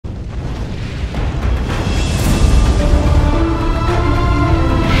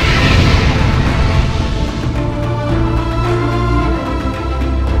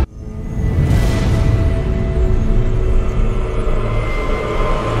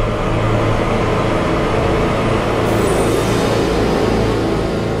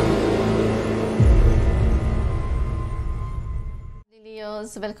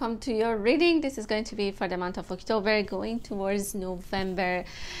welcome to your reading. This is going to be for the month of October, going towards November.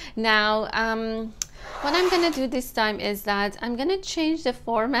 Now, what I'm going to do this time is that I'm going to change the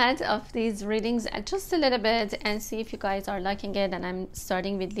format of these readings just a little bit and see if you guys are liking it. And I'm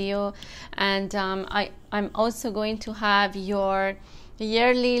starting with Leo, and I'm also going to have your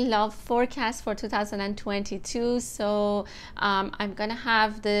yearly love forecast for 2022. So I'm gonna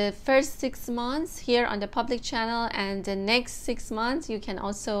have the first 6 months here on the public channel, and the next 6 months you can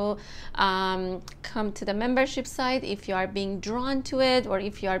also come to the membership site if you are being drawn to it, or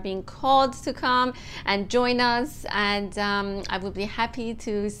if you are being called to come and join us, and I will be happy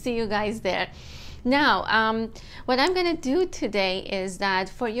to see you guys there. Now, what I'm going to do today is that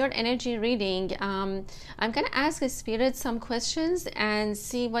for your energy reading, I'm going to ask the spirit some questions and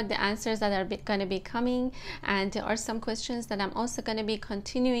see what the answers that are going to be coming. And there are some questions that I'm also going to be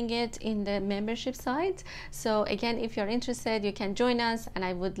continuing it in the membership site. So again, if you're interested, you can join us, and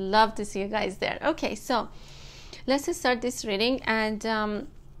I would love to see you guys there. Okay, so let's start this reading. And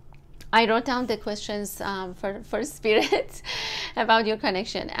I wrote down the questions for spirit about your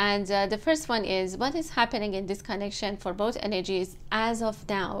connection, and the first one is, what is happening in this connection for both energies as of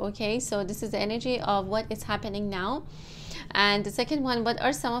now? Okay, so this is the energy of what is happening now. And the second one, what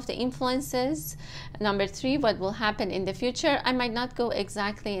are some of the influences? Number 3, what will happen in the future? I might not go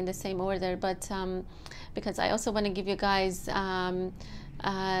exactly in the same order, but because I also want to give you guys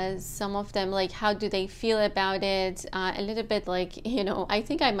some of them, like how do they feel about it, a little bit, like, you know, I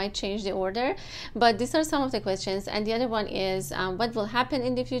think I might change the order, but these are some of the questions. And the other one is, what will happen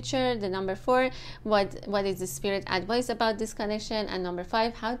in the future? The number 4, what is the spirit advice about this connection? And number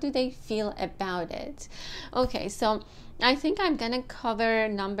 5, how do they feel about it? Okay, so I think I'm gonna cover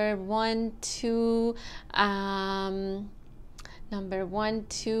number 1, 2, number 1,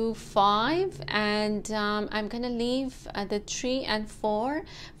 2, 5, and I'm gonna leave the 3 and 4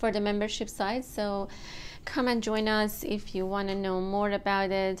 for the membership site. So come and join us if you want to know more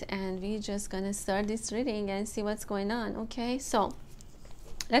about it, and we're just gonna start this reading and see what's going on. Okay, so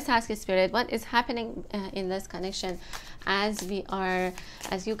let's ask the spirit what is happening in this connection as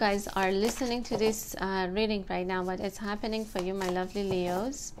you guys are listening to this reading right now. What is happening for you, my lovely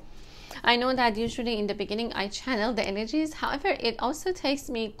Leos? I know that usually in the beginning I channel the energies. However, it also takes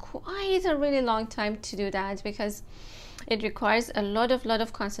me quite a really long time to do that, because it requires a lot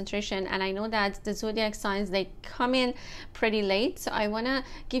of concentration. And I know that the zodiac signs, they come in pretty late. So I want to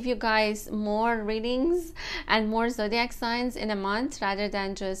give you guys more readings and more zodiac signs in a month, rather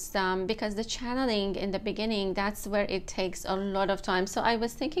than just because the channeling in the beginning, that's where it takes a lot of time. So I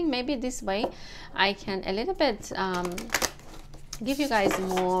was thinking maybe this way I can a little bit give you guys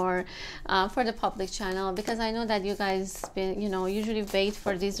more for the public channel, because I know that you guys usually wait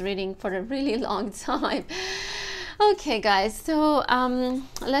for this reading for a really long time. Okay guys, so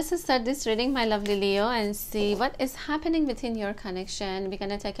let's start this reading, my lovely Leo, and see what is happening within your connection. We're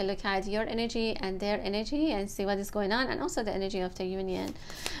gonna take a look at your energy and their energy and see what is going on, and also the energy of the union.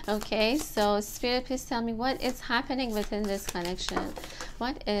 Okay, so spirit, please tell me what is happening within this connection.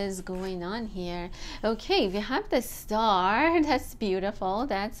 What is going on here? Okay, we have the star. That's beautiful.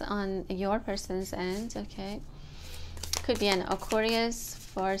 That's on your person's end. Okay, could be an Aquarius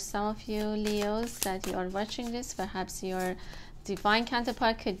for some of you Leos that you are watching this. Perhaps your divine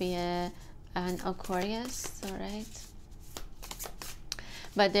counterpart could be an Aquarius. All right,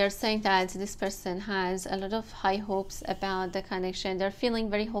 but they're saying that this person has a lot of high hopes about the connection. They're feeling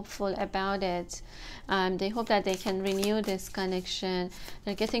very hopeful about it. They hope that they can renew this connection.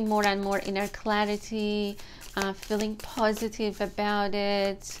 They're getting more and more inner clarity, feeling positive about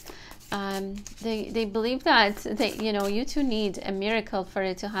it. They believe that you two need a miracle for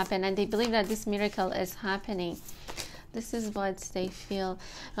it to happen, and they believe that this miracle is happening. This is what they feel.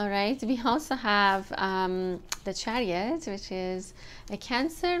 All right, we also have the Chariot, which is a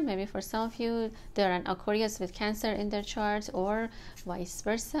Cancer. Maybe for some of you they're an Aquarius with Cancer in their chart, or vice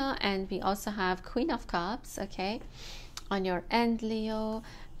versa. And we also have Queen of Cups, okay, on your end, Leo.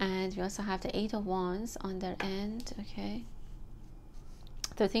 And we also have the 8 of Wands on their end. Okay,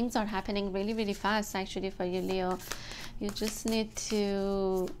 so things are happening really fast actually for you, Leo. You just need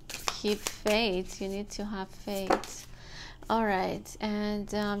to keep faith. You need to have faith. All right,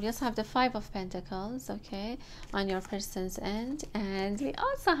 and we also have the 5 of Pentacles, okay, on your person's end. And we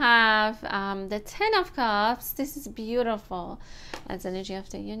also have the 10 of Cups. This is beautiful. That's energy of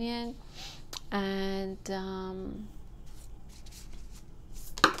the union. And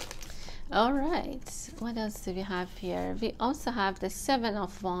all right, what else do we have here? We also have the 7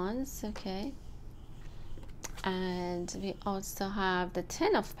 of Wands, okay, and we also have the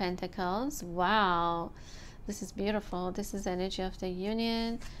 10 of Pentacles. Wow, This is beautiful. This is the energy of the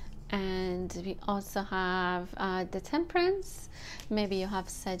union. And we also have the Temperance. Maybe you have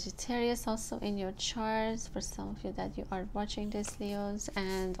Sagittarius also in your charts, for some of you that you are watching this, Leos,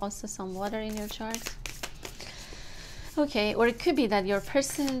 and also some water in your chart. Okay, or it could be that your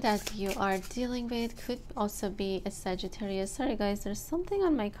person that you are dealing with could also be a Sagittarius. Sorry guys, there's something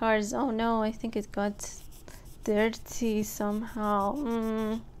on my cards. Oh no, I think it got dirty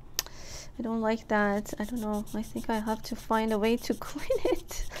somehow. I don't like that. I don't know. I think I have to find a way to clean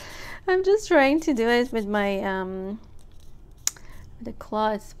it. I'm just trying to do it with my the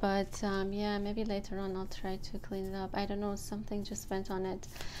cloth, but yeah, maybe later on I'll try to clean it up. I don't know, something just went on it.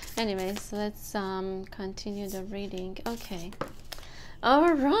 Anyways, let's continue the reading. Okay,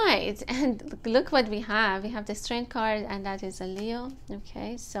 all right, and look what we have. We have the Strength card, and that is a Leo.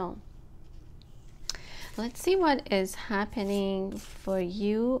 Okay, so let's see what is happening for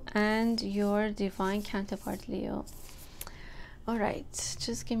you and your divine counterpart, Leo. All right,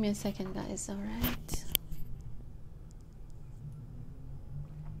 just give me a second, guys. All right.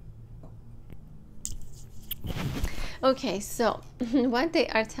 Okay, so what they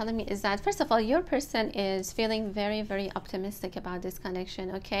are telling me is that, first of all, your person is feeling very, very optimistic about this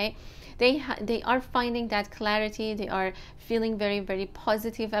connection. Okay, they are finding that clarity. They are feeling very, very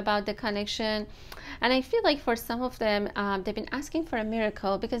positive about the connection. And I feel like for some of them, they've been asking for a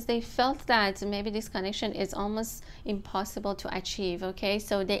miracle because they felt that maybe this connection is almost impossible to achieve. Okay,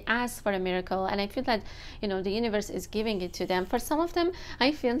 so they asked for a miracle, and I feel that, you know, the universe is giving it to them. For some of them,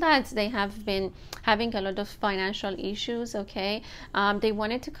 I feel that they have been having a lot of financial issues. Okay, they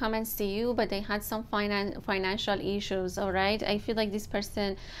wanted to come and see you, but they had some financial issues. All right, I feel like this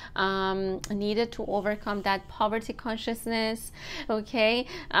person needed to overcome that poverty consciousness. Okay,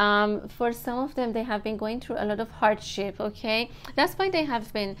 for some of them, they have been going through a lot of hardship. Okay, that's why they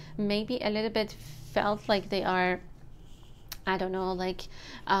have been maybe a little bit felt like they are, I don't know, like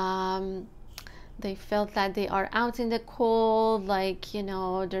they felt that they are out in the cold, like, you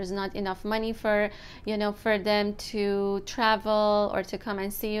know, there's not enough money for, you know, for them to travel or to come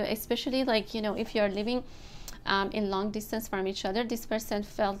and see you, especially like, you know, if you're living in long distance from each other. This person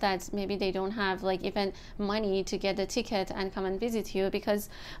felt that maybe they don't have like even money to get the ticket and come and visit you, because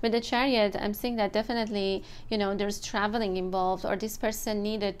with the Chariot, I'm seeing that definitely, you know, there's traveling involved, or this person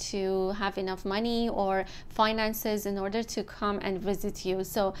needed to have enough money or finances in order to come and visit you.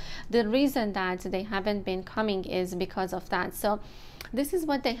 So the reason that they haven't been coming is because of that. So this is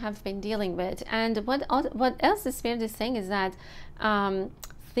what they have been dealing with. And what else the Spirit is saying is that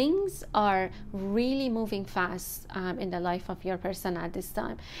things are really moving fast in the life of your person at this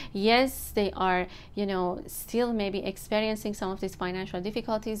time. Yes, they are, you know, still maybe experiencing some of these financial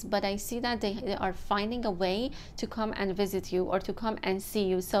difficulties, but I see that they are finding a way to come and visit you or to come and see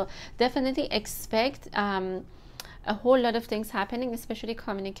you. So definitely expect a whole lot of things happening, especially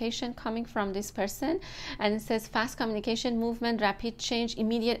communication coming from this person. And it says fast communication, movement, rapid change,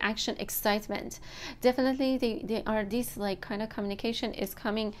 immediate action, excitement. Definitely they are, this like kind of communication is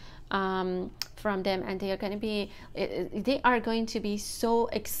coming from them, and they are going to be so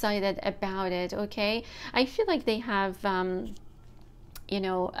excited about it. Okay, I feel like they have you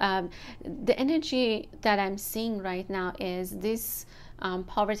know, the energy that I'm seeing right now is this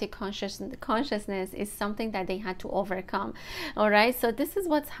poverty consciousness is something that they had to overcome. All right, so this is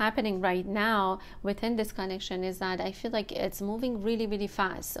what's happening right now within this connection, is that I feel like it's moving really, really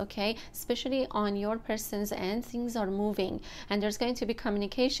fast. Okay, especially on your person's end, things are moving, and there's going to be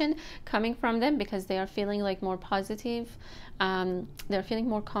communication coming from them because they are feeling like more positive. They're feeling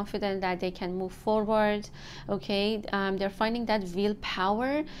more confident that they can move forward. Okay, they're finding that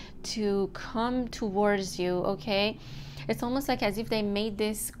willpower to come towards you. Okay, it's almost like as if they made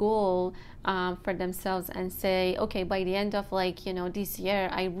this goal for themselves and say, okay, by the end of like, you know, this year,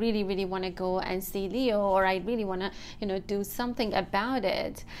 I really, really want to go and see Leo, or I really want to, you know, do something about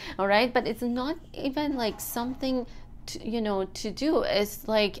it. All right, but it's not even like something to do. It's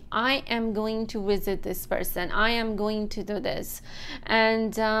like, I am going to visit this person, I am going to do this.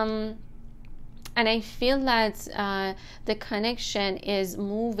 And I feel that the connection is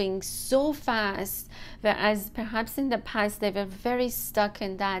moving so fast, whereas perhaps in the past they were very stuck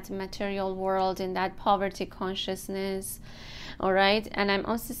in that material world, in that poverty consciousness. All right, and I'm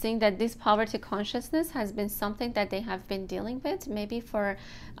also seeing that this poverty consciousness has been something that they have been dealing with, maybe for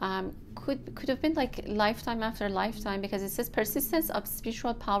could have been like lifetime after lifetime, because it says persistence of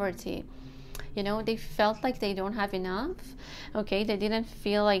spiritual poverty. you know, they felt like they don't have enough. Okay, they didn't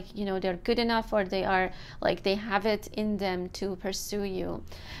feel like, you know, they're good enough, or they are like they have it in them to pursue you.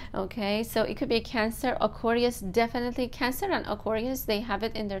 Okay, so it could be Cancer, Aquarius. Definitely Cancer and Aquarius, they have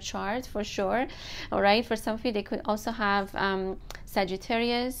it in their chart for sure. All right, for some of you they could also have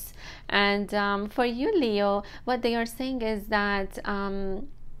Sagittarius. And for you, Leo, what they are saying is that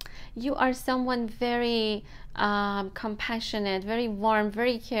you are someone very compassionate, very warm,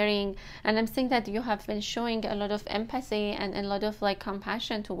 very caring, and I'm saying that you have been showing a lot of empathy and a lot of like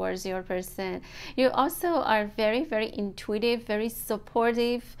compassion towards your person. You also are very, very intuitive, very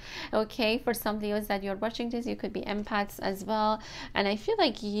supportive. Okay, for some Leos that you're watching this, you could be empaths as well, and I feel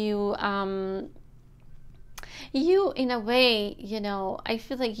like you in a way, you know, I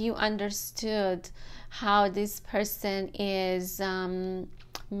feel like you understood how this person is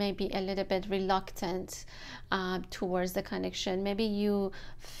maybe a little bit reluctant towards the connection. Maybe you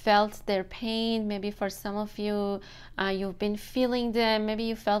felt their pain. Maybe for some of you, you've been feeling them. Maybe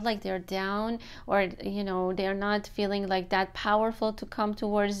you felt like they're down, or you know, they're not feeling like that powerful to come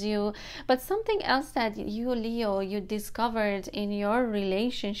towards you. But something else that you, Leo, you discovered in your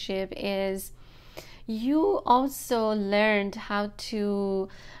relationship is you also learned how to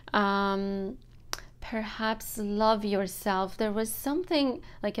perhaps love yourself. There was something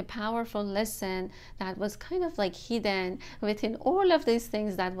like a powerful lesson that was kind of like hidden within all of these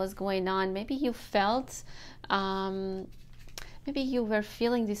things that was going on. Maybe you felt maybe you were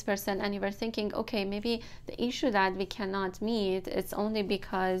feeling this person and you were thinking, okay, maybe the issue that we cannot meet, it's only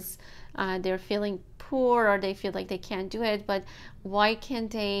because they're feeling poor, or they feel like they can't do it. But why can't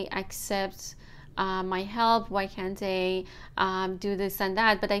they accept my help? Why can't they do this and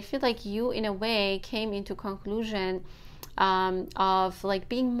that? But I feel like you in a way came into conclusion of like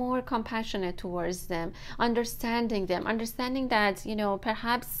being more compassionate towards them, understanding that, you know,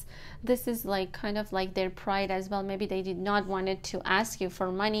 perhaps this is like kind of like their pride as well. Maybe they did not wanted to ask you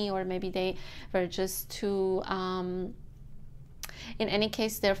for money, or maybe they were just too in any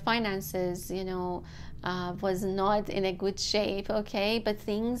case their finances, you know, was not in a good shape. Okay, but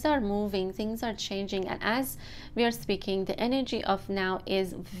things are moving, things are changing, and as we are speaking, the energy of now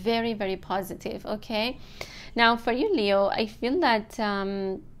is very, very positive. Okay, now for you, Leo, I feel that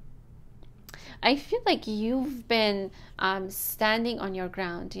I feel like you've been standing on your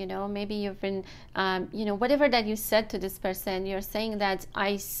ground. You know, maybe you've been, you know, whatever that you said to this person, you're saying that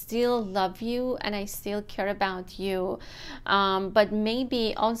I still love you and I still care about you. But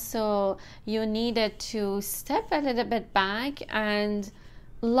maybe also you needed to step a little bit back and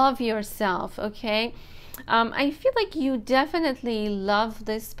love yourself. Okay. I feel like you definitely love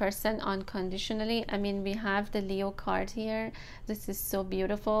this person unconditionally. I mean, we have the Leo card here. This is so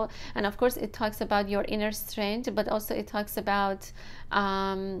beautiful. And of course, it talks about your inner strength, but also it talks about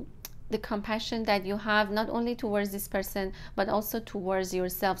the compassion that you have, not only towards this person, but also towards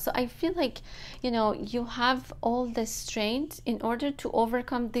yourself. So I feel like, you know, you have all the strength in order to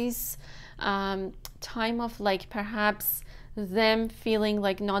overcome this time of like perhaps them feeling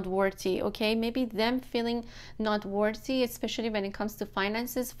like not worthy. Okay, maybe them feeling not worthy, especially when it comes to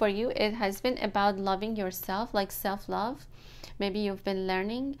finances. For you, it has been about loving yourself, like self-love. Maybe you've been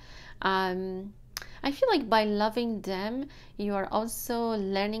learning. I feel like by loving them, you are also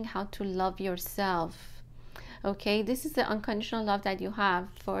learning how to love yourself. Okay, this is the unconditional love that you have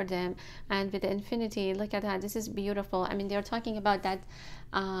for them. And with the infinity, look at that, this is beautiful. I mean, they're talking about that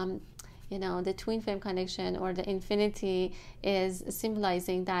you know, the twin flame connection, or the infinity is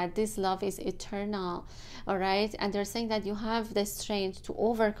symbolizing that this love is eternal. All right, and they're saying that you have the strength to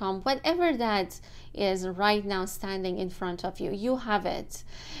overcome whatever that is right now standing in front of you. You have it.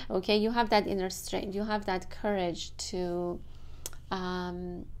 Okay, you have that inner strength, you have that courage to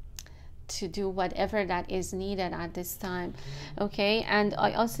do whatever that is needed at this time. Okay, and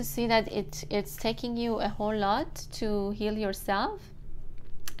I also see that it's taking you a whole lot to heal yourself,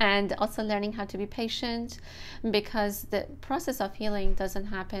 and also learning how to be patient, because the process of healing doesn't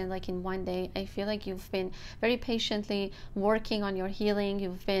happen like in one day. I feel like you've been very patiently working on your healing.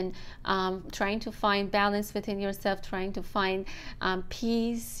 You've been trying to find balance within yourself, trying to find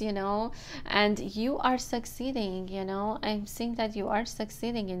peace, you know, and you are succeeding. You know, I'm seeing that you are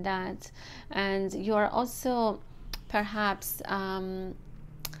succeeding in that, and you are also perhaps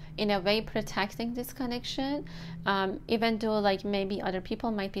in a way protecting this connection, even though like maybe other people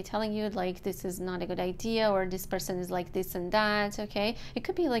might be telling you like this is not a good idea, or this person is like this and that. Okay, it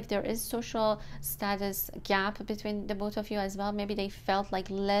could be like there is social status gap between the both of you as well. Maybe they felt like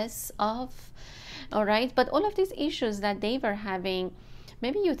less of. All right, but all of these issues that they were having,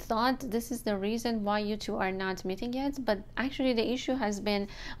 maybe you thought this is the reason why you two are not meeting yet, but actually the issue has been,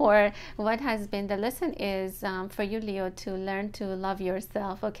 or what has been the lesson is, for you, Leo, to learn to love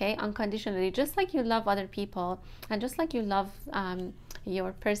yourself, okay, unconditionally, just like you love other people, and just like you love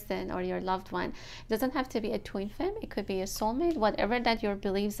your person or your loved one. It doesn't have to be a twin flame, it could be a soulmate, whatever that your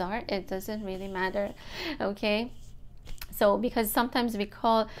beliefs are, it doesn't really matter, okay. So because sometimes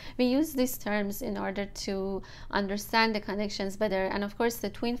we use these terms in order to understand the connections better, and of course the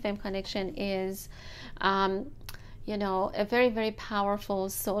twin flame connection is you know, a very, very powerful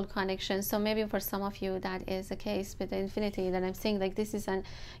soul connection. So maybe for some of you that is the case with the infinity, that I'm saying like this is an,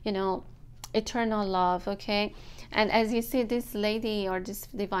 you know, eternal love, okay. And as you see, this lady or this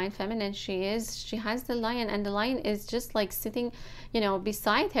divine feminine, she has the lion, and the lion is just like sitting, you know,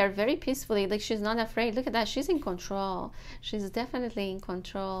 beside her very peacefully, like she's not afraid. Look at that, she's in control, she's definitely in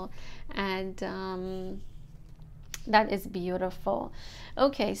control. And that is beautiful.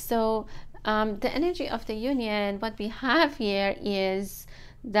 Okay, so the energy of the union, what we have here is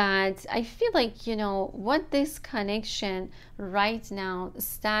that I feel like, you know, what this connection right now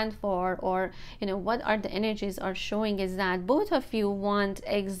stand for, or, you know, what are the energies are showing is that both of you want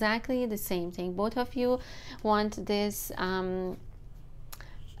exactly the same thing. Both of you want this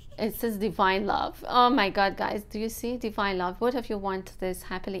it says divine love. Oh my god, guys, do you see divine love? Both of you want this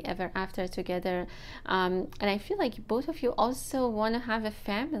happily ever after together, and I feel like both of you also want to have a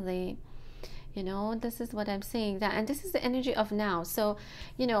family. You know, this is what I'm saying, that, and this is the energy of now. So,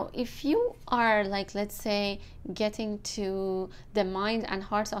 you know, if you are like, let's say, getting to the mind and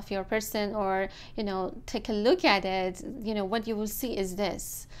heart of your person, or, you know, take a look at it, you know, what you will see is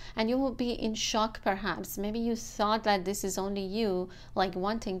this, and you will be in shock. Perhaps maybe you thought that this is only you like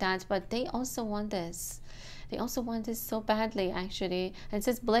wanting that, but they also want this. They also want this so badly, actually. And it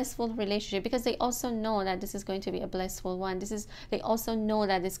says blissful relationship, because they also know that this is going to be a blissful one. They also know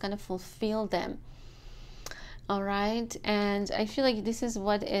that it's going to fulfill them. All right. And I feel like this is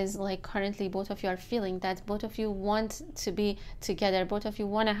what is like currently both of you are feeling, that both of you want to be together. Both of you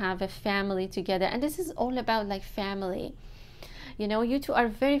want to have a family together. And this is all about like family. You know, you two are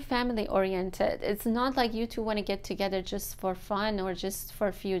very family oriented. It's not like you two want to get together just for fun or just for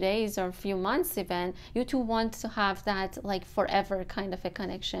a few days or a few months even. You two want to have that like forever kind of a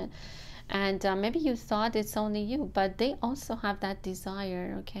connection. And maybe you thought it's only you, but they also have that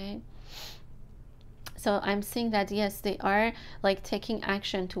desire, okay? So I'm seeing that yes, they are like taking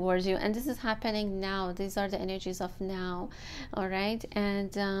action towards you, and this is happening now. These are the energies of now. All right.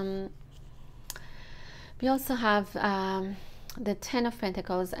 And we also have the Ten of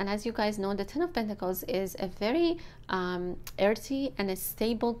Pentacles, and as you guys know, the Ten of Pentacles is a very earthy and a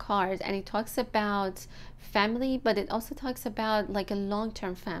stable card, and it talks about family, but it also talks about like a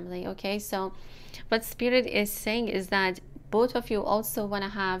long-term family, okay? So what Spirit is saying is that both of you also want to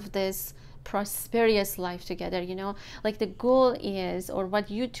have this prosperous life together, you know, like the goal is, or what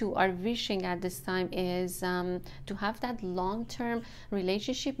you two are wishing at this time is to have that long-term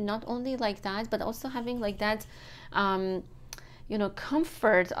relationship. Not only like that, but also having like that you know,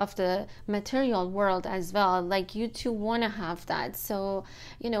 comfort of the material world as well. Like you two want to have that. So,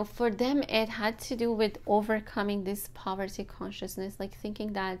 you know, for them it had to do with overcoming this poverty consciousness, like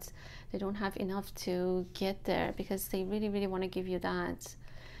thinking that they don't have enough to get there, because they really, really want to give you that.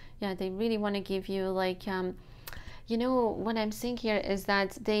 Yeah, they really want to give you like you know, what I'm seeing here is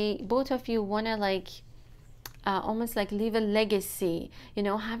that they, both of you, want to like almost like leave a legacy, you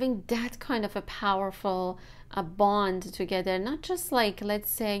know, having that kind of a powerful bond together. Not just like,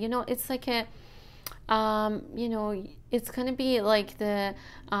 let's say, you know, it's like a you know, it's gonna be like the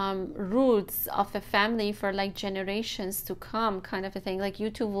roots of a family for like generations to come, kind of a thing. Like you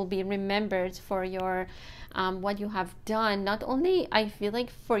two will be remembered for your what you have done, not only I feel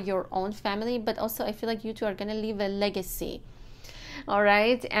like for your own family, but also I feel like you two are gonna leave a legacy. All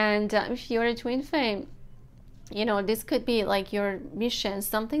right. And if you're a twin flame, you know, this could be like your mission,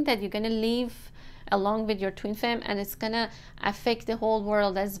 something that you're gonna leave along with your twin flame, and it's gonna affect the whole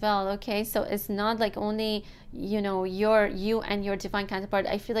world as well, okay? So it's not like only, you know, you and your divine counterpart.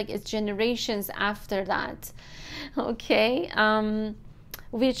 I feel like it's generations after that, okay?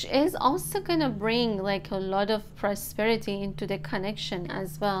 Which is also gonna bring like a lot of prosperity into the connection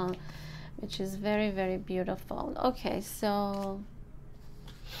as well, which is very, very beautiful. Okay, so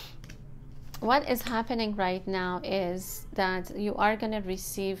what is happening right now is that you are going to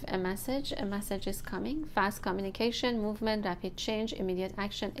receive a message. A message is coming. Fast communication, movement, rapid change, immediate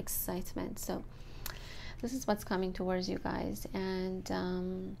action, excitement. So this is what's coming towards you guys. And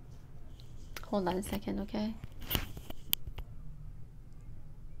hold on a second, okay?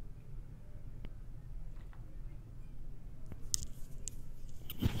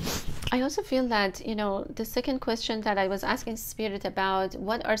 I also feel that, you know, the second question that I was asking Spirit about,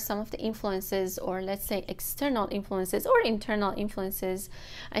 what are some of the influences, or let's say external influences or internal influences?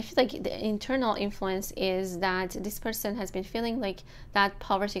 I feel like the internal influence is that this person has been feeling like that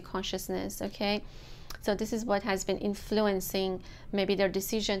poverty consciousness, okay? So this is what has been influencing maybe their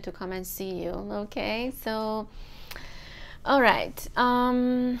decision to come and see you, okay? So all right,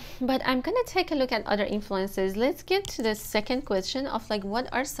 but I'm gonna take a look at other influences. Let's get to the second question of like, what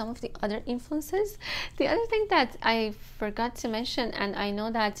are some of the other influences? The other thing that I forgot to mention, and I know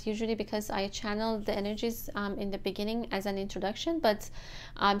that usually because I channel the energies in the beginning as an introduction, but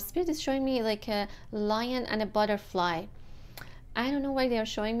Spirit is showing me like a lion and a butterfly. I don't know why they are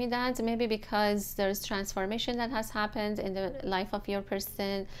showing me that. Maybe because there's transformation that has happened in the life of your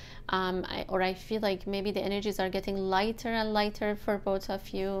person, or I feel like maybe the energies are getting lighter and lighter for both of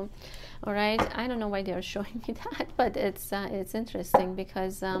you. All right, I don't know why they are showing me that, but it's interesting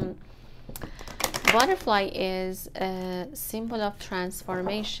because butterfly is a symbol of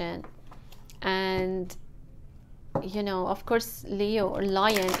transformation, and you know, of course, Leo or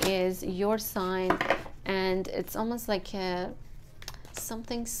lion is your sign, and it's almost like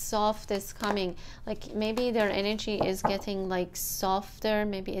something soft is coming. Like maybe their energy is getting like softer,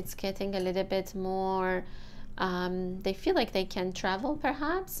 maybe it's getting a little bit more they feel like they can travel,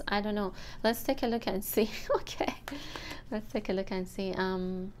 perhaps. I don't know. Let's take a look and see. Okay, let's take a look and see.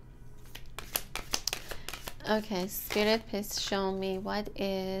 Okay, Spirit, please show me what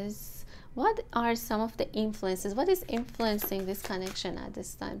are some of the influences, what is influencing this connection at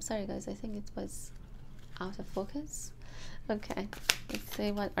this time. Sorry guys, I think it was out of focus. Okay, let's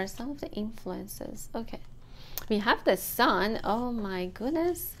see what are some of the influences. Okay, we have the sun. Oh my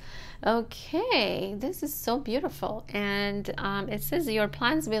goodness. Okay, this is so beautiful, and it says your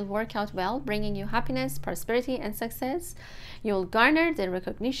plans will work out well, bringing you happiness, prosperity, and success. You'll garner the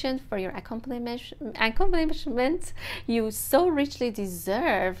recognition for your accomplishment you so richly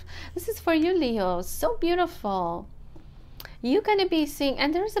deserve. This is for you, Leo. So beautiful. You're going to be seeing,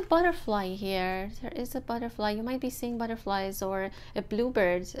 and there's a butterfly here. There is a butterfly. You might be seeing butterflies or a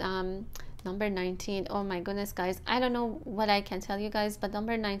bluebird. Number 19. Oh my goodness, guys. I don't know what I can tell you guys, but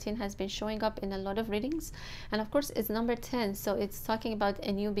number 19 has been showing up in a lot of readings. And of course, it's number 10. So it's talking about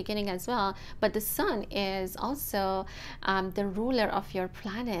a new beginning as well. But the sun is also the ruler of your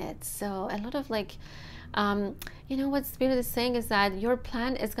planet. So a lot of like, you know, what Spirit is saying is that your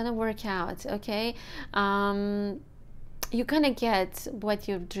plan is going to work out, okay? You're gonna get what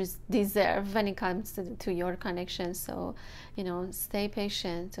you deserve when it comes to your connection. So, you know, stay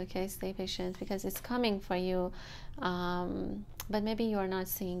patient, okay? Stay patient because it's coming for you, but maybe you are not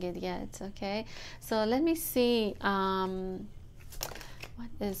seeing it yet, okay? So let me see what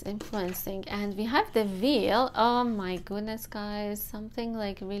is influencing. And we have the wheel. Oh my goodness, guys, something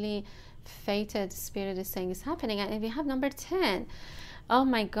like really fated, Spirit is saying is happening. And we have number 10. Oh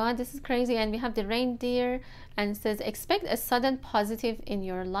my God, this is crazy. And we have the reindeer, and it says expect a sudden positive in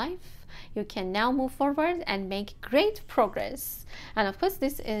your life. You can now move forward and make great progress. And of course,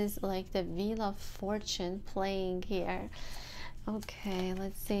 this is like the wheel of fortune playing here. Okay,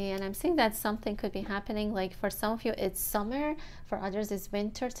 let's see. And I'm seeing that something could be happening. Like for some of you, it's summer. For others, it's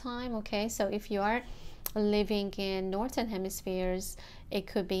winter time. Okay, so if you are living in northern hemispheres, it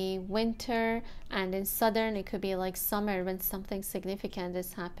could be winter, and in southern it could be like summer when something significant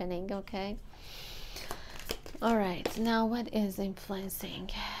is happening. Okay, all right, now what is influencing?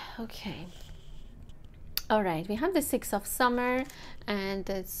 Okay, all right, we have the 6 of summer, and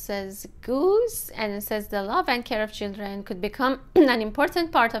it says goose, and it says the love and care of children could become an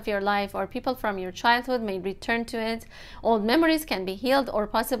important part of your life, or people from your childhood may return to it. Old memories can be healed, or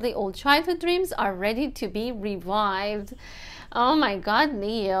possibly old childhood dreams are ready to be revived. Oh my God,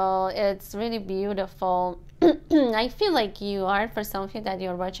 Leo, it's really beautiful. I feel like you are, for some of you that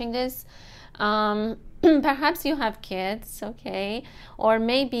you're watching this, perhaps you have kids, okay, or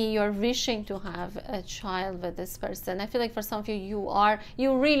maybe you're wishing to have a child with this person. I feel like for some of you,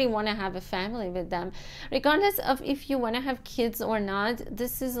 you really want to have a family with them, regardless of if you want to have kids or not.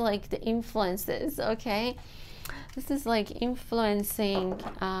 This is like the influences, okay? This is like influencing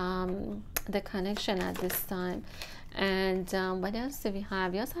the connection at this time. And what else do we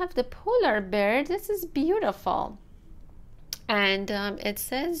have? We also have the polar bear. This is beautiful. And it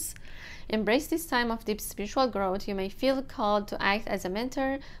says, embrace this time of deep spiritual growth. You may feel called to act as a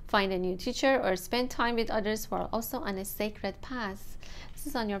mentor, find a new teacher, or spend time with others who are also on a sacred path. This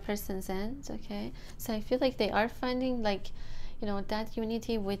is on your person's end, okay? So I feel like they are finding like, you know, that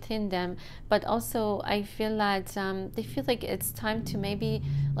unity within them. But also I feel that they feel like it's time to maybe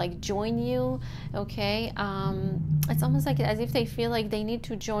like join you. Okay, it's almost like as if they feel like they need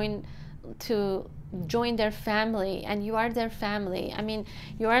to join their family, and you are their family. I mean,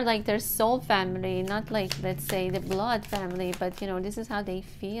 you are like their soul family, not like, let's say, the blood family, but you know, this is how they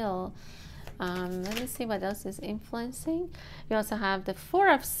feel. Let me see what else is influencing. You also have the Four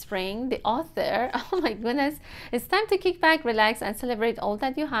of Spring, the author. Oh my goodness. It's time to kick back, relax, and celebrate all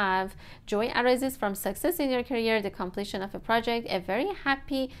that you have. Joy arises from success in your career, the completion of a project, a very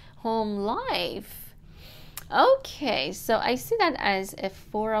happy home life. Okay, so I see that as a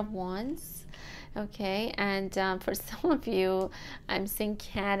Four of Wands. Okay, and for some of you, I'm seeing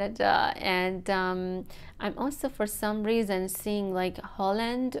Canada, and I'm also for some reason seeing like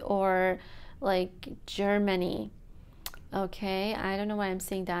Holland or like Germany. Okay, I don't know why I'm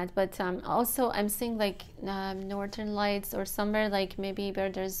seeing that, but also I'm seeing like Northern Lights, or somewhere like maybe where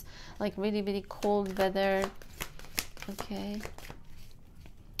there's like really, really cold weather. Okay,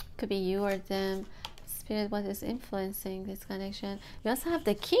 could be you or them. Spirit, what is influencing this connection? We also have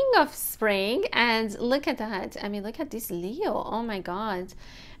the King of Spring, and look at that. I mean, look at this Leo. Oh my God.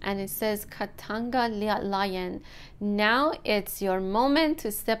 And it says Katanga Lion. Now it's your moment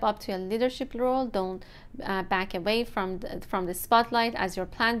to step up to a leadership role. Don't back away from the spotlight, as your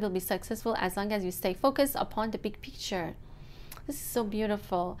plan will be successful as long as you stay focused upon the big picture. This is so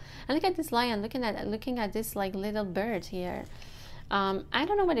beautiful. And look at this lion, looking at this like little bird here. I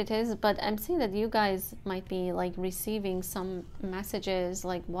don't know what it is, but I'm seeing that you guys might be like receiving some messages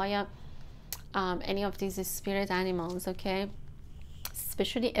like via any of these spirit animals. Okay,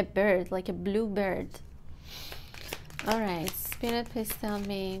 especially a bird, like a blue bird. All right, Spirit, please tell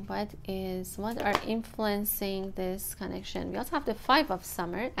me what are influencing this connection. We also have the Five of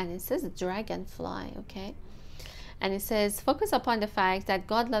Summer, and it says dragonfly. Okay, and it says focus upon the fact that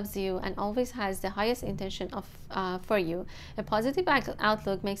God loves you and always has the highest intention of for you. A positive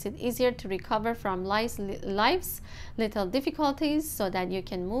outlook makes it easier to recover from life's little difficulties, so that you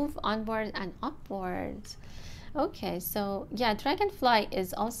can move onward and upward. Okay, so yeah, dragonfly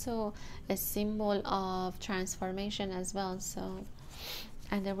is also a symbol of transformation as well. So,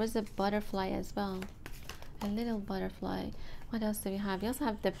 and there was a butterfly as well, a little butterfly. What else do we have? We also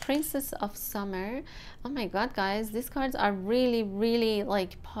have the Princess of Summer. Oh my God, guys, these cards are really, really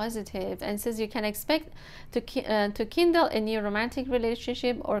like positive, and says you can expect to kindle a new romantic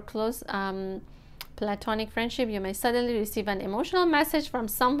relationship or close platonic friendship. You may suddenly receive an emotional message from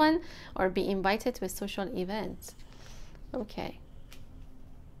someone or be invited to a social event. Okay.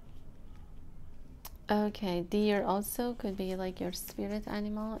 Okay, deer also could be like your spirit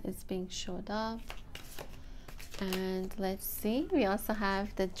animal is being showed up. And let's see, we also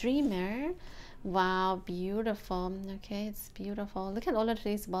have the Dreamer. Wow, beautiful. Okay, it's beautiful. Look at all of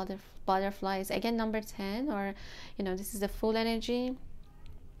these butterflies. Again, number 10, or you know, this is the full energy.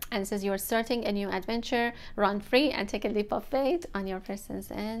 And it says you're starting a new adventure. Run free and take a leap of faith on your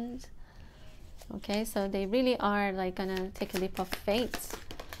person's end. Okay, so they really are like gonna take a leap of faith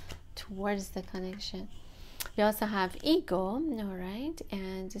towards the connection. We also have Ego, all right,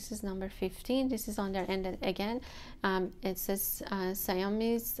 and this is number 15. This is on their end again. It says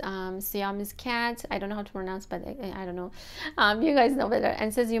Siamese cat. I don't know how to pronounce, but I don't know. You guys know better.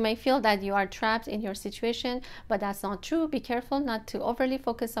 And says you may feel that you are trapped in your situation, but that's not true. Be careful not to overly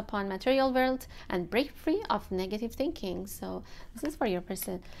focus upon material wealth and break free of negative thinking. So this is for your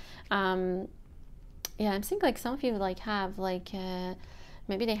person. Yeah, I'm seeing like some of you like have like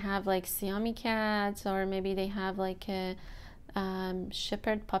maybe they have like Siamese cats, or maybe they have like a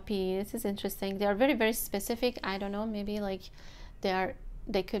shepherd puppy. This is interesting. They are very, very specific. I don't know, maybe like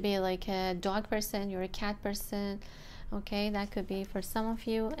they could be like a dog person, you're a cat person. Okay, that could be for some of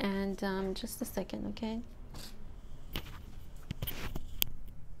you. And just a second, okay.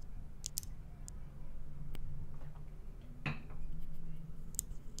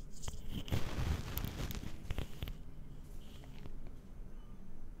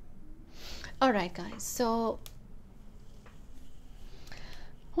 All right, guys, so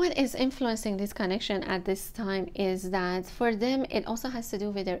what is influencing this connection at this time is that for them it also has to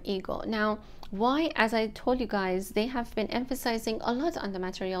do with their ego. Now, why? As I told you guys, they have been emphasizing a lot on the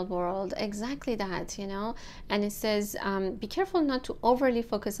material world, exactly that, you know. And it says be careful not to overly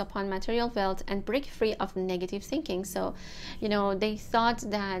focus upon material wealth and break free of negative thinking. So, you know, they thought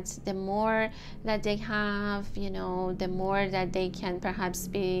that the more that they have, you know, the more that they can perhaps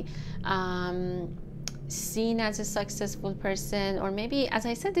be seen as a successful person. Or maybe, as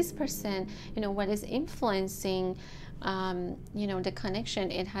I said, this person, you know, what is influencing you know, the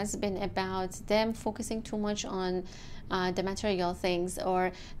connection, it has been about them focusing too much on the material things,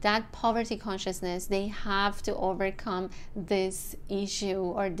 or that poverty consciousness. They have to overcome this issue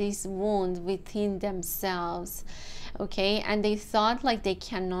or this wound within themselves. Okay, and they thought like they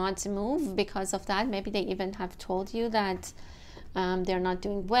cannot move because of that. Maybe they even have told you that they're not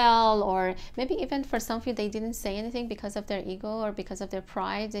doing well, or maybe even for some of you they didn't say anything because of their ego or because of their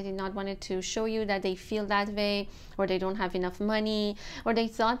pride. They did not want to show you that they feel that way, or they don't have enough money, or they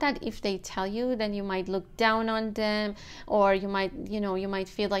thought that if they tell you then you might look down on them, or you might, you know, you might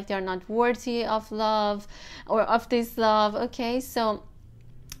feel like they're not worthy of love or of this love. Okay, so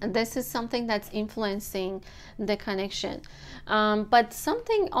this is something that's influencing the connection. But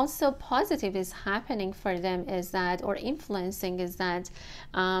something also positive is happening for them, is that, or influencing, is that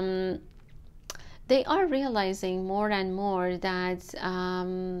they are realizing more and more that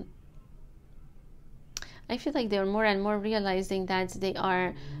I feel like they're more and more realizing that they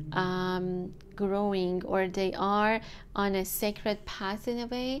are growing, or they are on a sacred path in a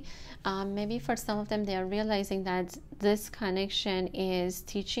way. Maybe for some of them they are realizing that this connection is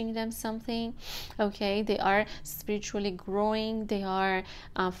teaching them something. Okay, they are spiritually growing, they are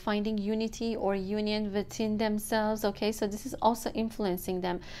finding unity or union within themselves. Okay, so this is also influencing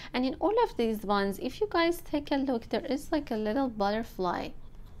them. And in all of these ones, if you guys take a look, there is like a little butterfly.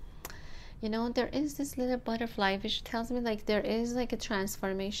 You know, there is this little butterfly, which tells me like there is like a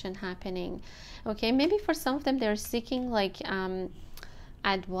transformation happening. Okay, maybe for some of them they're seeking like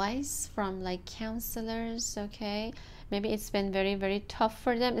advice from like counselors. Okay, maybe it's been very, very tough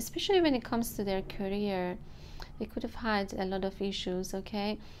for them, especially when it comes to their career. They could have had a lot of issues.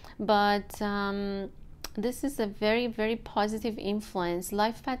 Okay, but this is a very, very positive influence.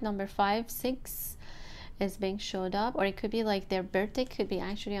 Life path number 5, 6 is being showed up, or it could be like their birthday could be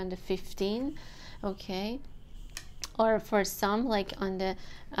actually on the 15th. Okay, or for some like on the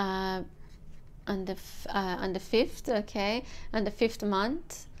 5th. Okay, on the 5th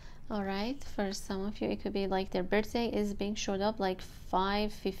month. All right, for some of you it could be like their birthday is being showed up like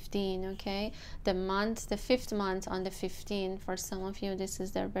 5/15. Okay, the month, the 5th month on the 15th. For some of you this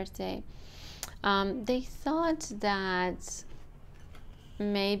is their birthday. They thought that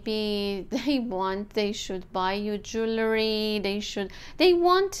maybe they should buy you jewelry, they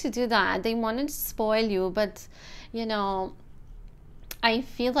want to do that, they want to spoil you, but you know, I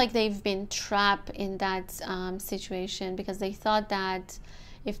feel like they've been trapped in that situation, because they thought that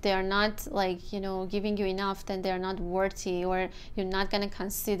if they are not like, you know, giving you enough, then they're not worthy, or you're not going to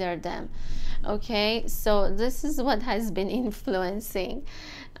consider them. Okay, so this is what has been influencing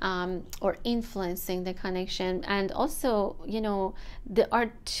or influencing the connection. And also, you know, there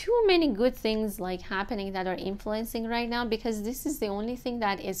are too many good things like happening that are influencing right now, because this is the only thing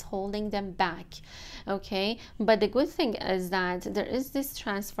that is holding them back. Okay, but the good thing is that there is this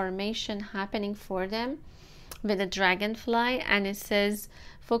transformation happening for them with a dragonfly, and it says,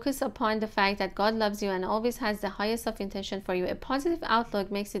 focus upon the fact that God loves you and always has the highest of intention for you. A positive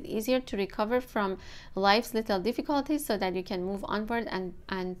outlook makes it easier to recover from life's little difficulties so that you can move onward and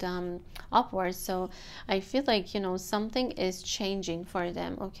upwards. So I feel like, you know, something is changing for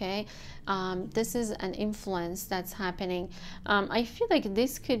them. Okay, this is an influence that's happening. I feel like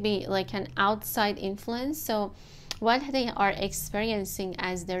this could be like an outside influence. So what they are experiencing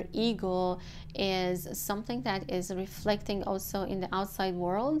as their ego is something that is reflecting also in the outside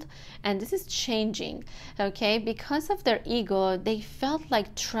world, and this is changing. Okay, because of their ego they felt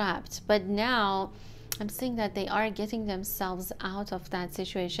like trapped, but now I'm seeing that they are getting themselves out of that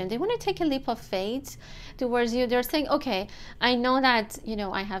situation. They want to take a leap of faith towards you. They're saying, okay, I know that, you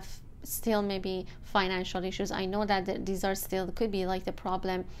know, I have still maybe financial issues, I know that these are still could be like the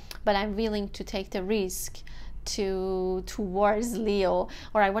problem, but I'm willing to take the risk towards Leo,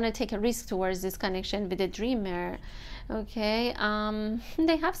 or I want to take a risk towards this connection with the dreamer. Okay,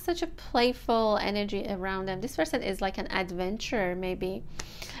 they have such a playful energy around them. This person is like an adventurer maybe,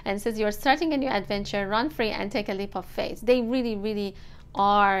 and says you're starting a new adventure, run free and take a leap of faith. They really, really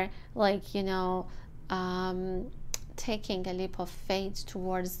are like, you know, taking a leap of faith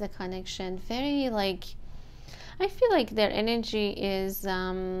towards the connection. Very like, I feel like their energy is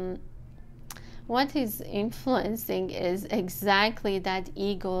what is influencing is exactly that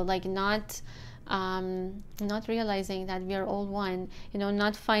ego, like not realizing that we are all one, you know,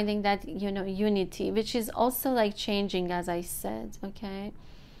 not finding that, you know, unity, which is also like changing, as I said. Okay,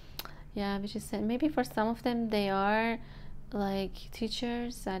 yeah, which is maybe for some of them they are like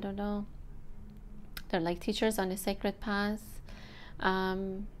teachers, I don't know, they're like teachers on a sacred path,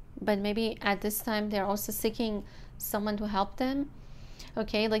 but maybe at this time they're also seeking someone to help them.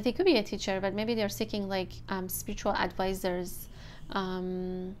 Okay, like they could be a teacher, but maybe they're seeking like spiritual advisors.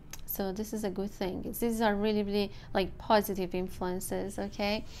 So this is a good thing. These are really, really like positive influences.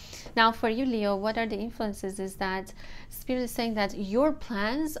 Okay, now for you, Leo, what are the influences? Is that Spirit is saying that your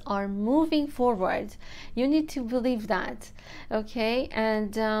plans are moving forward. You need to believe that. Okay,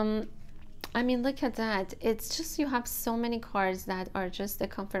 and I mean, look at that. It's just, you have so many cards that are just a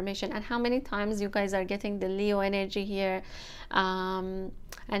confirmation. And how many times you guys are getting the Leo energy here. And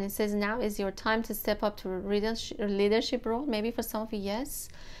it says now is your time to step up to a leadership role. Maybe for some of you, yes.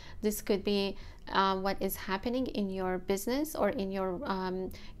 This could be what is happening in your business or in your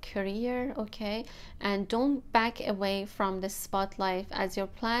career, okay? And don't back away from the spotlight, as your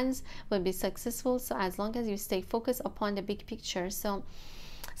plans will be successful. So as long as you stay focused upon the big picture. So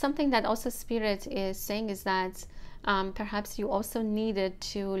something that also Spirit is saying is that perhaps you also needed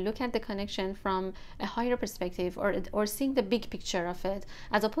to look at the connection from a higher perspective, or seeing the big picture of it,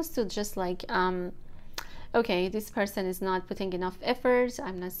 as opposed to just like okay, this person is not putting enough effort,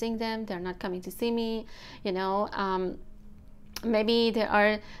 I'm not seeing them, they're not coming to see me, you know. Maybe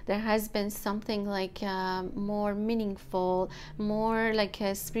there has been something like more meaningful, more like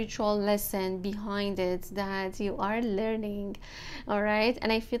a spiritual lesson behind it that you are learning. All right,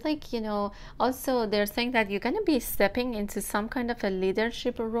 and I feel like, you know, also they're saying that you're going to be stepping into some kind of a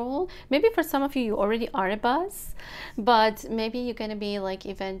leadership role. Maybe for some of you, you already are a boss, but maybe you're going to be like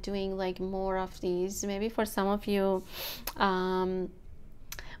even doing like more of these. Maybe for some of you,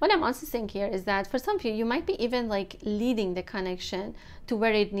 what I'm also saying here is that for some of you, you might be even like leading the connection to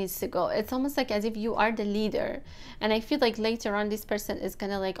where it needs to go. It's almost like as if you are the leader. And I feel like later on, this person is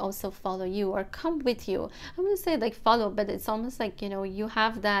going to like also follow you or come with you. I'm going to say like follow, but it's almost like, you know, you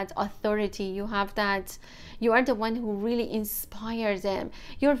have that authority. You have that, you are the one who really inspires them.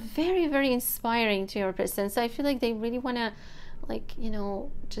 You're very, very inspiring to your person. So I feel like they really want to, like, you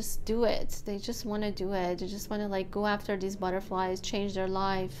know, just do it. They just want to do it. They just want to like go after these butterflies, change their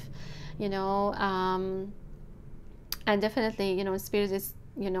life, you know. And definitely, you know, Spirit is,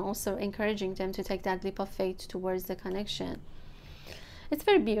 you know, also encouraging them to take that leap of faith towards the connection. It's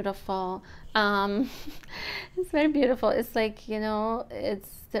very beautiful. It's very beautiful. It's like, you know,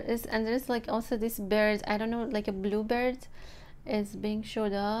 there's like also this bird, I don't know, like a bluebird is being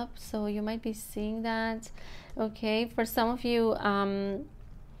showed up, so you might be seeing that. Okay, for some of you,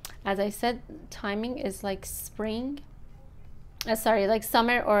 as I said, timing is like spring, sorry, like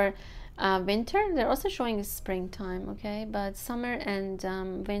summer or winter. They're also showing springtime, okay, but summer and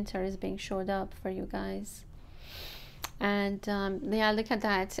winter is being showed up for you guys. And yeah, look at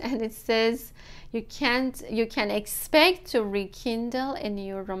that. And it says you can expect to rekindle a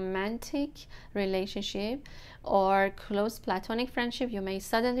new romantic relationship or close platonic friendship. You may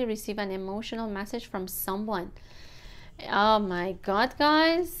suddenly receive an emotional message from someone. Oh my God,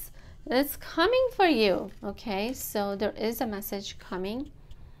 guys, it's coming for you. Okay, so there is a message coming.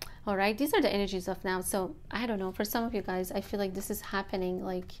 All right, these are the energies of now. So I don't know, for some of you guys, I feel like this is happening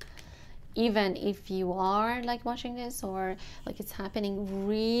like even if you are like watching this, or like it's happening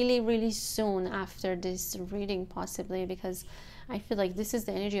really, really soon after this reading, possibly, because I feel like this is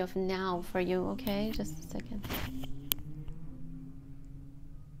the energy of now for you. Okay, just a second.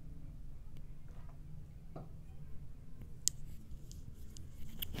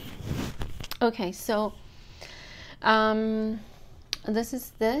 Okay, so this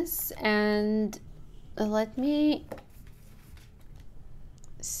is this, and let me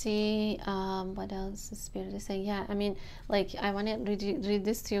see what else the Spirit is saying. Yeah, I mean, like, I want to read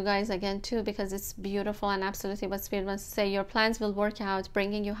this to you guys again too, because it's beautiful and absolutely what Spirit wants to say. Your plans will work out,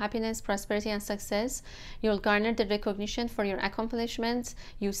 bringing you happiness, prosperity, and success. You'll garner the recognition for your accomplishments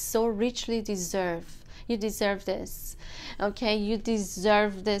you so richly deserve. You deserve this. Okay, you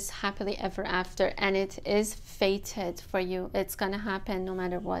deserve this happily ever after, and it is fated for you. It's gonna happen no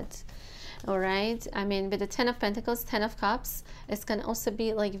matter what. All right, I mean, with the 10 of Pentacles, 10 of Cups, it's going to also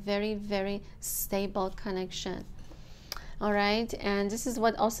be like very, very stable connection. All right, and this is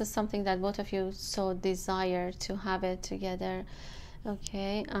what also something that both of you so desire to have it together.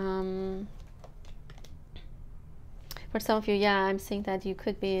 Okay, for some of you, yeah, I'm seeing that you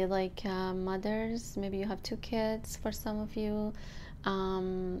could be like mothers. Maybe you have 2 kids for some of you.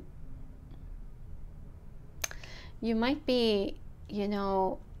 You might be, you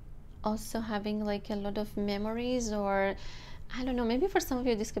know, also having like a lot of memories, or I don't know, maybe for some of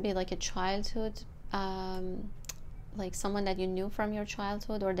you this could be like a childhood, like someone that you knew from your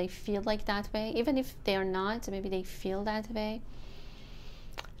childhood, or they feel like that way, even if they are not, maybe they feel that way.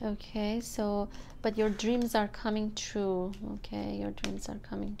 Okay, so but your dreams are coming true. Okay, your dreams are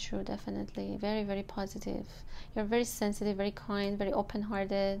coming true, definitely. Very, very positive. You're very sensitive, very kind, very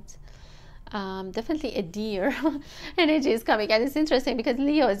open-hearted. Definitely a deer energy is coming, and it's interesting because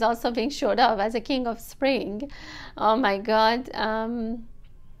Leo is also being showed up as a king of spring. Oh my god.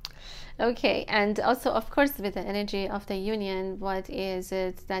 Okay, and also, of course, with the energy of the union, what is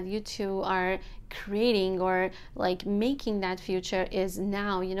it that you two are creating or like making that future is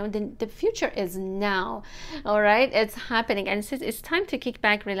now? You know, the future is now, all right? It's happening, and it's time to kick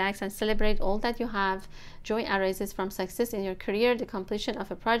back, relax, and celebrate all that you have. Joy arises from success in your career, the completion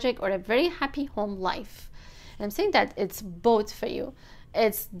of a project, or a very happy home life. And I'm saying that it's both for you.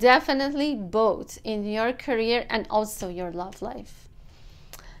 It's definitely both in your career and also your love life.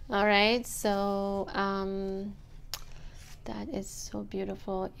 All right, so that is so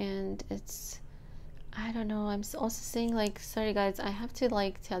beautiful, and it's, I don't know, I'm also seeing like, sorry guys, I have to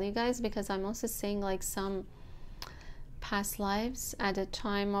like tell you guys because I'm also seeing like some past lives at a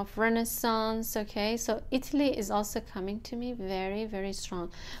time of Renaissance. Okay, so Italy is also coming to me very, very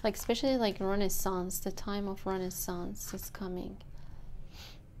strong, like especially like Renaissance, the time of Renaissance is coming.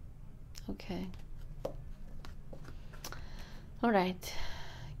 Okay, all right.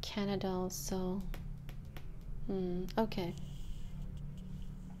 Canada also. Okay,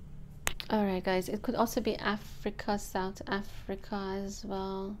 all right guys, it could also be Africa, South Africa as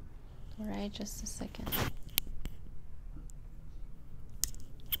well. All right, just a second.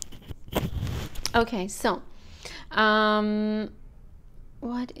 Okay, so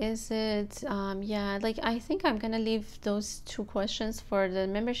what is it? Yeah, like I think I'm gonna leave those two questions for the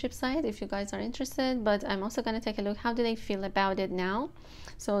membership side if you guys are interested, but I'm also gonna take a look, how do they feel about it now?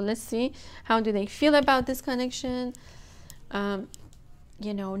 So let's see, how do they feel about this connection,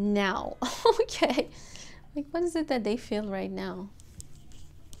 you know, now? Okay, like what is it that they feel right now?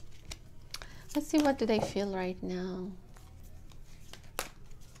 Let's see, what do they feel right now?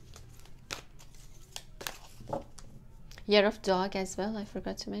 Year of Dog as well, I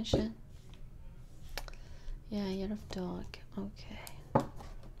forgot to mention. Yeah, Year of Dog. Okay.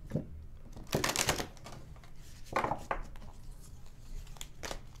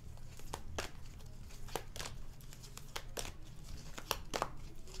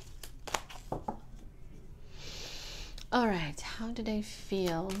 All right, how do they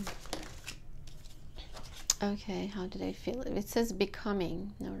feel? Okay, how do they feel? It says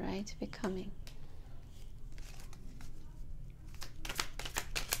becoming, all right, becoming.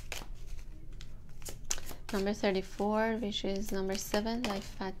 Number 34, which is number 7,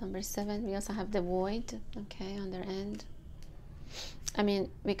 life path number 7. We also have the void, okay, on their end. I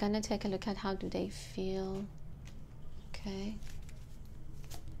mean, we're gonna take a look at how do they feel. Okay,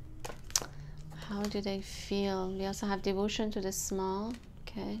 how do they feel? We also have devotion to the small.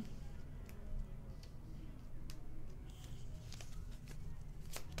 Okay,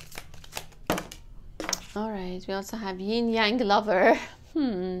 all right, we also have yin yang lover.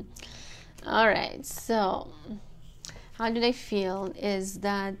 All right, so how do they feel is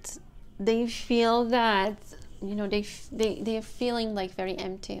that they feel that, you know, they're feeling like very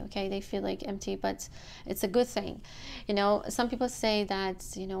empty. Okay, they feel like empty, but it's a good thing. You know, some people say that,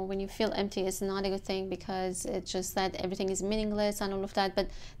 you know, when you feel empty, it's not a good thing because it's just that everything is meaningless and all of that.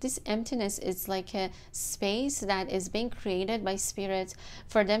 But this emptiness is like a space that is being created by spirit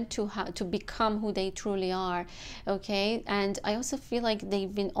for them to become who they truly are. Okay, and I also feel like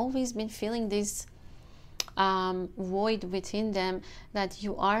they've always been feeling this void within them, that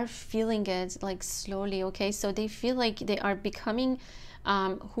you are feeling it like slowly. Okay, so they feel like they are becoming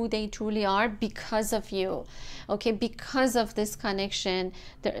who they truly are because of you. Okay, because of this connection,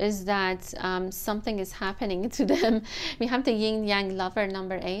 there is that something is happening to them. We have the yin yang lover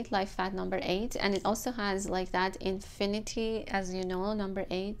number 8, life path number 8, and it also has like that infinity, as you know, number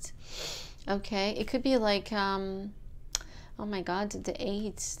 8. Okay, it could be like oh my god, the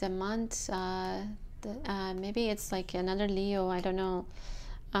 8, the month, maybe it's like another Leo, I don't know.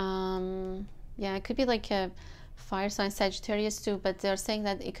 Yeah, it could be like a fire sign, Sagittarius too, but they're saying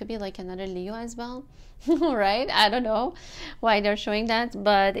that it could be like another Leo as well. Right, I don't know why they're showing that,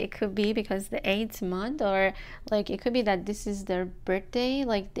 but it could be because the 8th month, or like it could be that this is their birthday,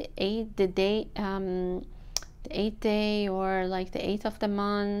 like the 8th day, or like the 8th of the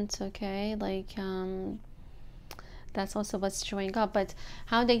month. Okay, like that's also what's showing up. But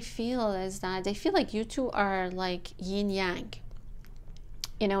how they feel is that they feel like you two are like yin yang.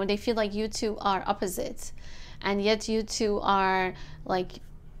 You know, they feel like you two are opposites, and yet you two are like,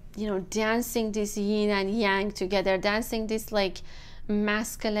 you know, dancing this yin and yang together, dancing this like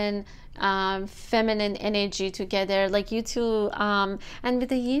masculine feminine energy together, like you two, and with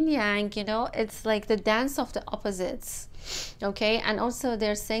the yin yang, you know, it's like the dance of the opposites. Okay, and also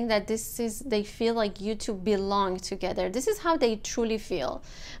they're saying that they feel like you two belong together. This is how they truly feel.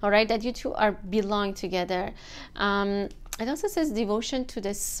 All right, that you two are belong together. It also says devotion to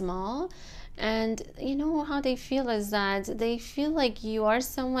the small, and you know how they feel is that they feel like you are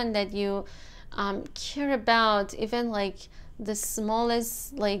someone that you care about, even like the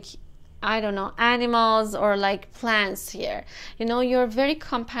smallest, like, I don't know, animals or like plants here. You know, you're very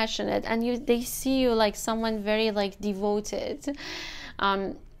compassionate, and they see you like someone very like devoted,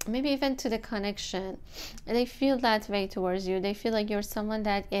 maybe even to the connection. And they feel that way towards you. They feel like you're someone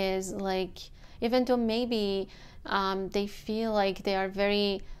that is like, even though maybe they feel like they are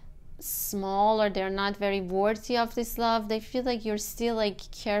very small or they're not very worthy of this love, they feel like you're still like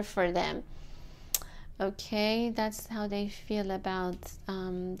care for them. Okay, that's how they feel about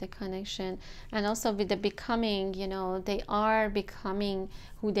the connection. And also with the becoming, you know, they are becoming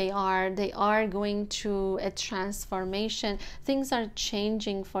who they are. They are going through a transformation. Things are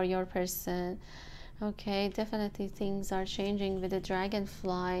changing for your person. Okay, definitely things are changing with the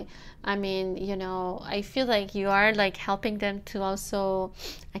dragonfly. I mean, you know, I feel like you are like helping them to also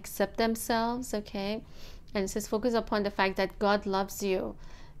accept themselves. Okay, and it says focus upon the fact that God loves you.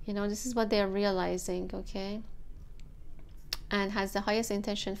 You know, this is what they are realizing. Okay, and has the highest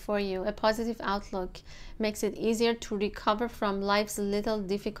intention for you. A positive outlook makes it easier to recover from life's little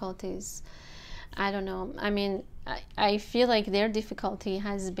difficulties. I don't know, I mean, I feel like their difficulty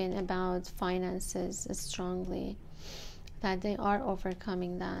has been about finances strongly, that they are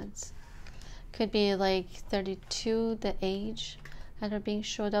overcoming that. Could be like 32, the age that are being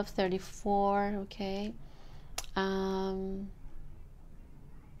showed up, 34. Okay,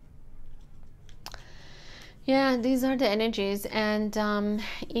 yeah, these are the energies. And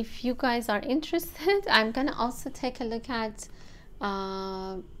if you guys are interested, I'm gonna also take a look at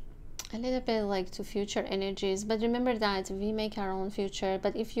a little bit like to future energies, but remember that we make our own future.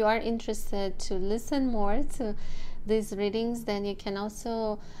 But if you are interested to listen more to these readings, then you can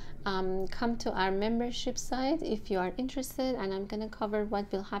also come to our membership site if you are interested, and I'm going to cover what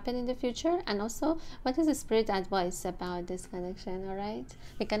will happen in the future and also what is the spirit advice about this connection. All right,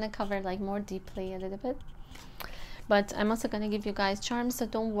 we're going to cover like more deeply a little bit, but I'm also going to give you guys charms, so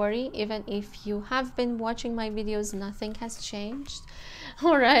don't worry. Even if you have been watching my videos, nothing has changed.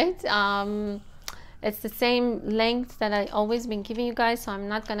 All right, it's the same length that I always been giving you guys, so I'm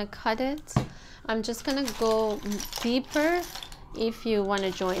not going to cut it. I'm just going to go deeper if you want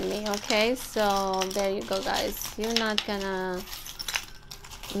to join me. Okay, so there you go, guys. You're not going to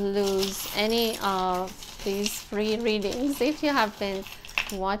lose any of these free readings if you have been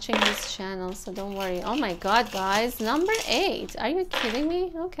watching this channel, so don't worry. Oh my god, guys, number 8, are you kidding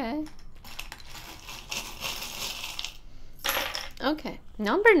me? Okay,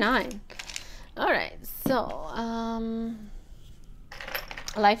 number 9. All right, so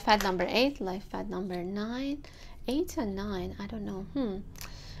life path number 8, life path number 9. 8 and 9, I don't know.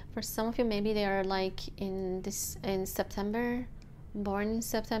 For some of you, maybe they are like in September, born in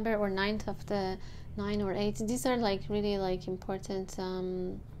September, or 9th of the 9 or 8. These are like really like important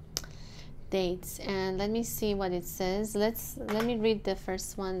dates. And let me see what it says. Let me read the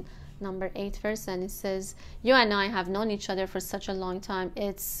first one, number 8 first. And it says, you and I have known each other for such a long time.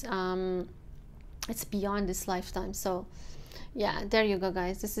 It's beyond this lifetime. So yeah, there you go,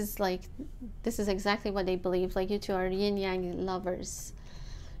 guys. This is exactly what they believe. Like, you two are yin yang lovers,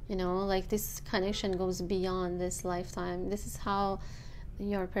 you know, like this connection goes beyond this lifetime. This is how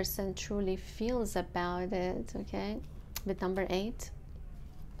your person truly feels about it. Okay, with number 8.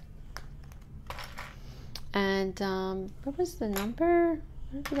 And what was the number?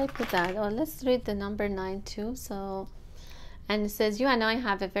 Where did I put that? Oh, let's read the number 9 too. So, and it says, you and I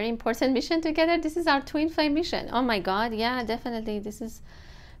have a very important mission together. This is our twin flame mission. Oh my god, yeah, definitely. This is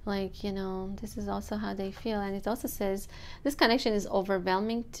like, you know, this is also how they feel. And it also says this connection is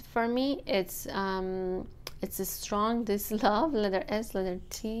overwhelming for me. It's a strong, this love, letter S, letter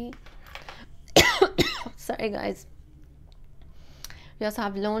T. Sorry, guys. We also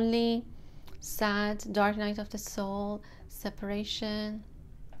have lonely, sad, dark night of the soul, separation.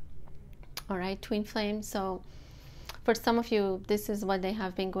 All right, twin flame. So for some of you, this is what they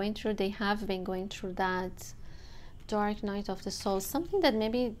have been going through. They have been going through that dark night of the soul, something that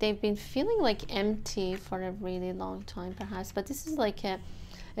maybe they've been feeling like empty for a really long time, perhaps. But this is like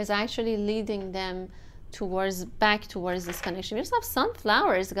is actually leading them back towards this connection. We just have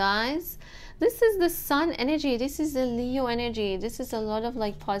sunflowers, guys. This is the sun energy. This is the Leo energy. This is a lot of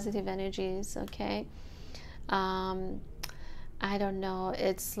like positive energies. Okay, I don't know,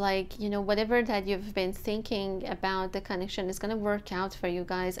 it's like, you know, whatever that you've been thinking about the connection is going to work out for you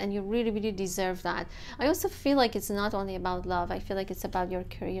guys, and you really, really deserve that. I also feel like it's not only about love. I feel like it's about your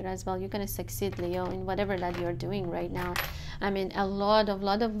career as well. You're going to succeed, Leo, in whatever that you're doing right now. I mean, a lot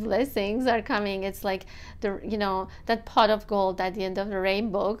of blessings are coming. It's like the, you know, that pot of gold at the end of the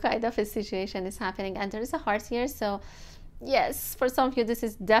rainbow kind of a situation is happening, and there is a heart here. So yes, for some of you, this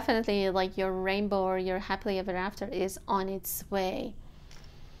is definitely like your rainbow or your happily ever after is on its way.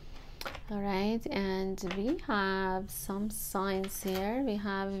 All right, and we have some signs here. We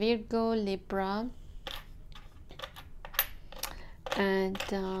have Virgo, Libra, and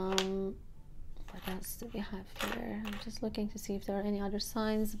what else do we have here? I'm just looking to see if there are any other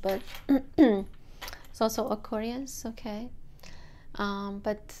signs, but it's also Aquarius. Okay.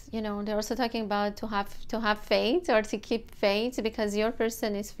 But you know, they're also talking about to have faith, or to keep faith, because your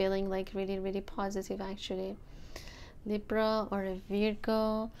person is feeling like really, really positive actually. Libra or a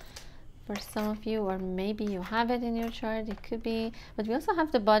Virgo for some of you, or maybe you have it in your chart, it could be. But we also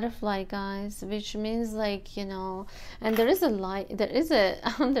have the butterfly, guys, which means like, you know, and there is a light, there is a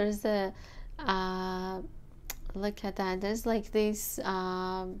there's a look at that, there's like this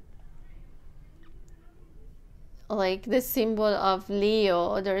like the symbol of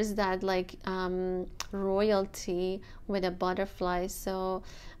Leo. There's that like royalty with a butterfly. So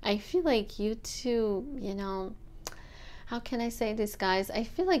I feel like you two, you know, how can I say this, guys? I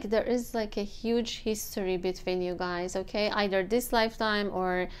feel like there is like a huge history between you guys, okay? Either this lifetime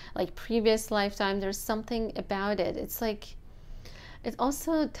or like previous lifetime. There's something about it. It's like, it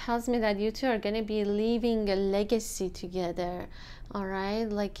also tells me that you two are going to be leaving a legacy together, all right?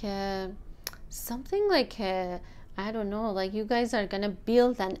 Like something like I don't know, like you guys are gonna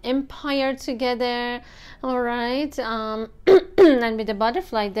build an empire together, all right? And with the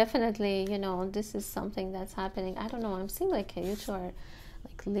butterfly, definitely, you know, this is something that's happening. I don't know, I'm seeing like you two are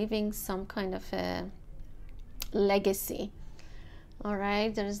like leaving some kind of a legacy, all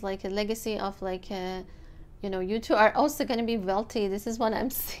right? There's like a legacy of like a, you know, you two are also going to be wealthy. This is what I'm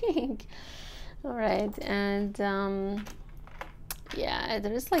seeing. All right, and yeah,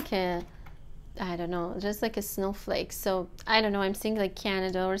 there's like a, I don't know, just like a snowflake. So I don't know, I'm seeing like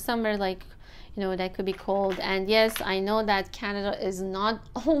Canada or somewhere like, you know, that could be cold. And yes, I know that Canada is not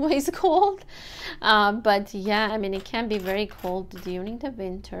always cold, but yeah, I mean, it can be very cold during the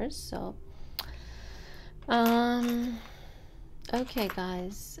winters. So okay,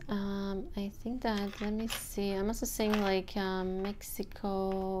 guys, I think that, let me see, I'm also seeing like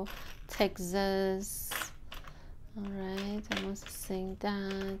Mexico, Texas. All right, I'm also seeing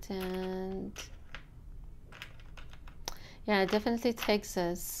that, and yeah, definitely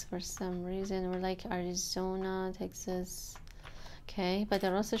Texas for some reason, or like Arizona, Texas. Okay, but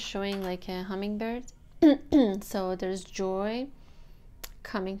they're also showing like a hummingbird. So there's joy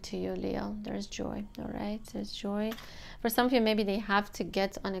coming to you, Leo. There's joy. All right, there's joy. For some of you, maybe they have to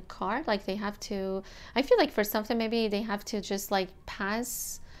get on a car, like they have to, I feel like for something, maybe they have to just like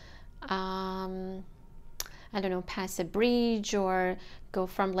pass I don't know, pass a bridge or go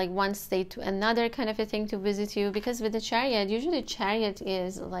from like one state to another kind of a thing to visit you. Because with the chariot, usually chariot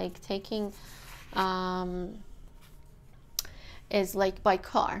is like taking is like by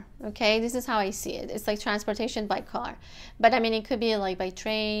car. Okay, this is how I see it. It's like transportation by car, but I mean, it could be like by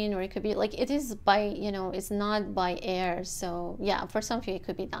train, or it could be like, it is by, you know, it's not by air. So yeah, for some of you it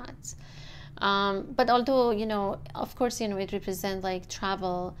could be that, but although, you know, of course, you know, it represents like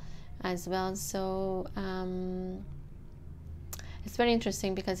travel as well. So it's very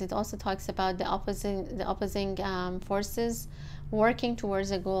interesting because it also talks about the opposing forces working towards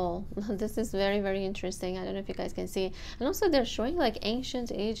a goal. This is very, very interesting. I don't know if you guys can see. And also they're showing like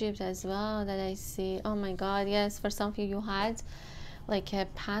ancient Egypt as well, that I see. Oh my god, yes, for some of you, you had like a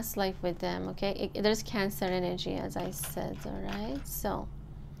past life with them. Okay, there's Cancer energy, as I said. All right, so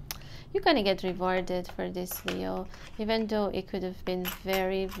you're gonna get rewarded for this, Leo, even though it could have been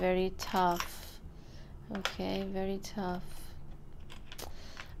very, very tough. Okay, very tough.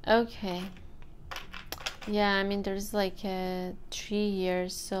 Okay, yeah, I mean, there's like 3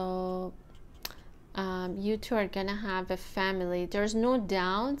 years, so you two are gonna have a family. There's no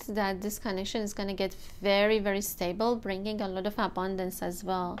doubt that this connection is gonna get very, very stable, bringing a lot of abundance as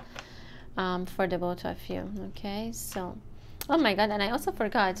well, for the both of you. Okay, so oh my god, and I also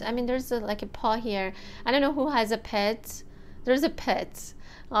forgot, I mean, there's like a paw here. I don't know who has a pet. There's a pet.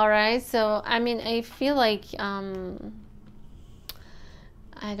 All right, so I mean, I feel like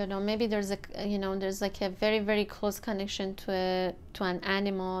I don't know, maybe there's a, you know, there's like a very, very close connection to an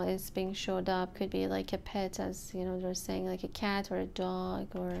animal is being showed up. Could be like a pet, as you know, they're saying like a cat or a dog,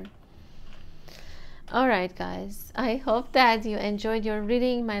 or All right, guys, I hope that you enjoyed your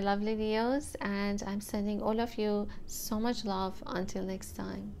reading my lovely videos, and I'm sending all of you so much love. Until next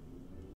time.